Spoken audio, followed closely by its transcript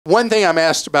One thing I'm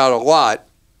asked about a lot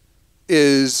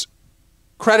is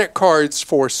credit cards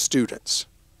for students.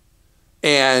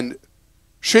 And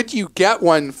should you get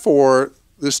one for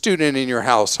the student in your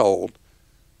household?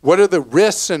 What are the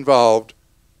risks involved?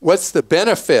 What's the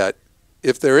benefit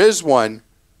if there is one?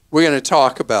 We're going to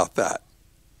talk about that.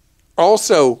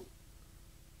 Also,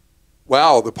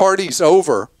 wow, the party's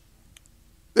over.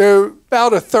 There,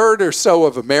 about a third or so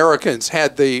of Americans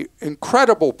had the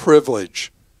incredible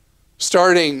privilege,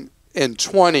 starting in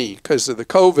 20 because of the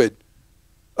COVID,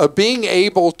 of being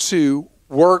able to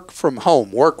work from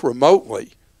home, work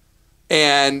remotely.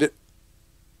 And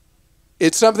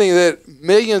it's something that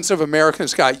millions of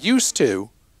Americans got used to.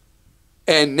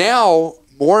 And now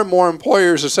more and more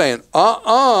employers are saying,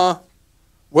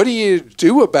 what do you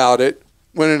do about it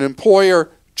when an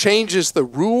employer changes the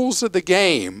rules of the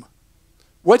game?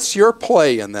 What's your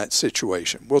play in that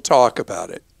situation? We'll talk about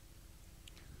it.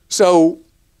 So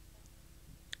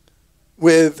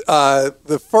with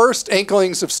the first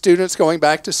inklings of students going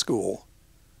back to school,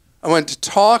 I want to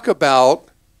talk about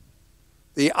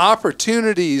the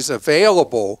opportunities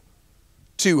available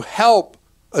to help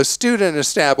a student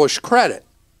establish credit.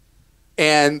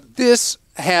 And this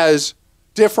has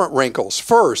different wrinkles.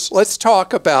 First, let's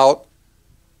talk about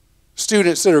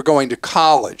students that are going to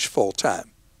college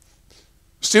full-time.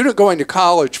 A student going to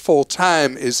college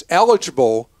full-time is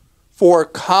eligible for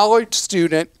college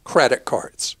student credit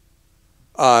cards.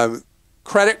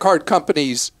 Credit card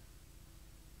companies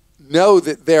know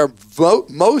that their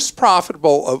most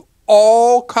profitable of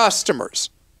all customers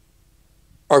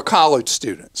are college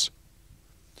students.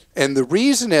 And the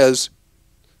reason is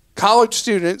college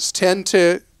students tend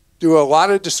to do a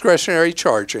lot of discretionary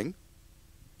charging.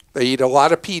 They eat a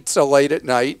lot of pizza late at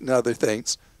night and other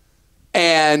things.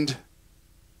 And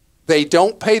they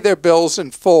don't pay their bills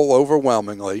in full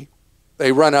overwhelmingly.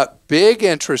 They run up big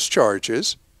interest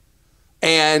charges.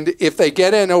 And if they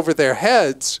get in over their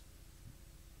heads,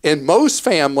 in most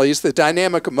families, the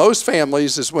dynamic of most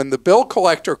families is when the bill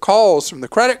collector calls from the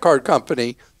credit card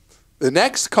company, the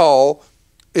next call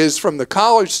is from the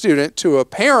college student to a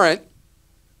parent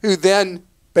who then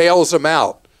bails them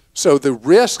out. So the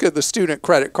risk of the student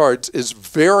credit cards is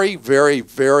very, very,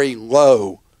 very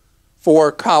low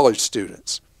for college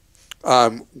students.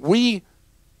 We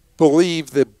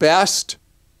believe the best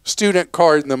student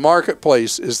card in the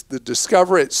marketplace is the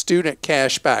Discover It Student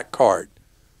Cashback Card.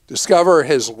 Discover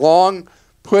has long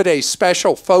put a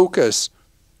special focus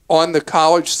on the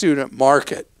college student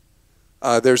market.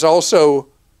 There's also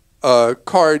a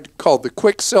card called the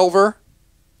Quicksilver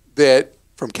that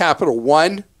from Capital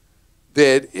One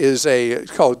that is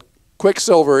called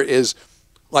Quicksilver is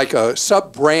like a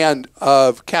sub-brand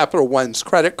of Capital One's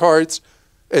credit cards.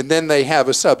 And then they have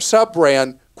a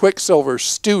sub-brand, Quicksilver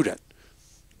Student.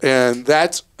 And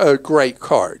that's a great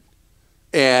card.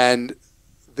 And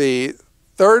the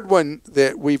third one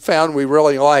that we found we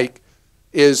really like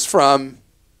is from,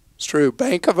 it's true,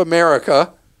 Bank of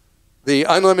America, the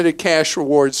Unlimited Cash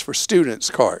Rewards for Students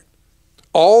card.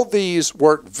 All these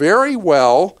work very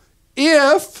well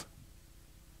if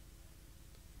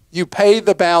you pay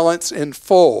the balance in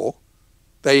full.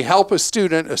 They help a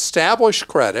student establish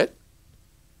credit,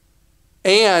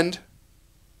 and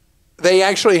they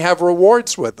actually have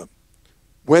rewards with them.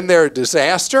 When their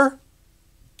disaster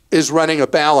is running a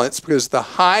balance because the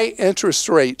high interest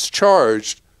rates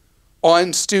charged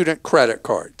on student credit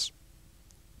cards.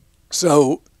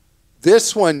 So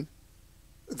this one,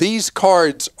 these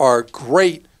cards are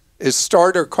great as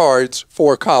starter cards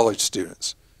for college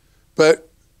students. But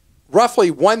roughly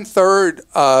 1/3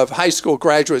 of high school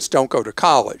graduates don't go to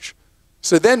college.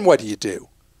 So then what do?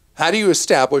 How do you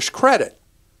establish credit?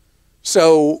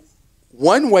 So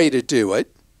one way to do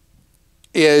it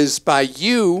is by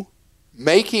you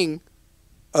making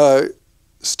a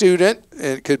student,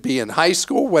 and it could be in high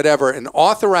school, whatever, an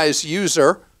authorized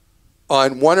user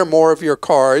on one or more of your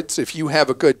cards if you have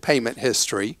a good payment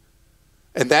history.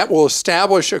 And that will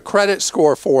establish a credit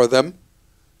score for them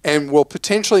and will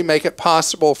potentially make it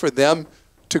possible for them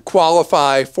to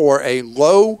qualify for a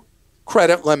low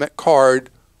credit limit card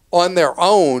on their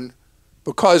own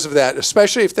because of that,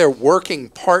 especially if they're working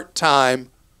part-time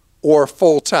or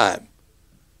full-time.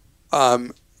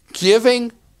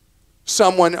 Giving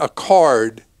someone a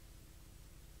card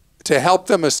to help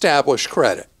them establish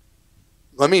credit.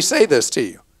 Let me say this to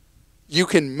you. You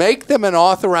can make them an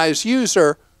authorized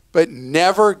user, but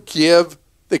never give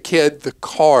the kid the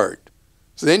card.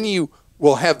 So then you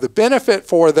will have the benefit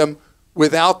for them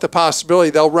without the possibility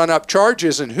they'll run up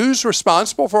charges. And who's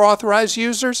responsible for authorized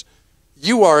users?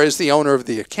 You are as the owner of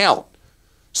the account.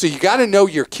 So you got to know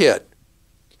your kid.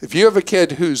 If you have a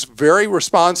kid who's very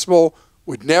responsible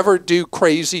would never do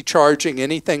crazy charging,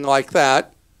 anything like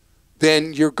that,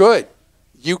 then you're good.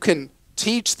 You can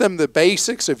teach them the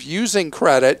basics of using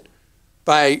credit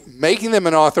by making them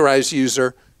an authorized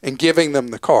user and giving them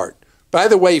the card. By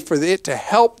the way, for it to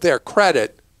help their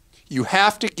credit, you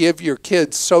have to give your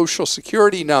kid's social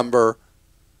security number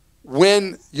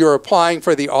when you're applying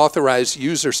for the authorized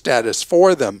user status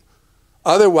for them.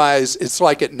 Otherwise, it's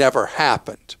like it never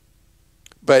happened.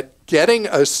 But getting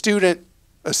a student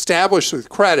established with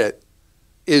credit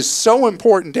is so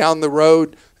important down the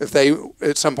road if they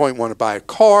at some point want to buy a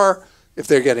car, if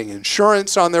they're getting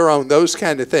insurance on their own, those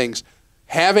kind of things.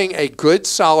 Having a good,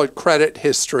 solid credit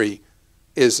history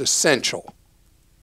is essential.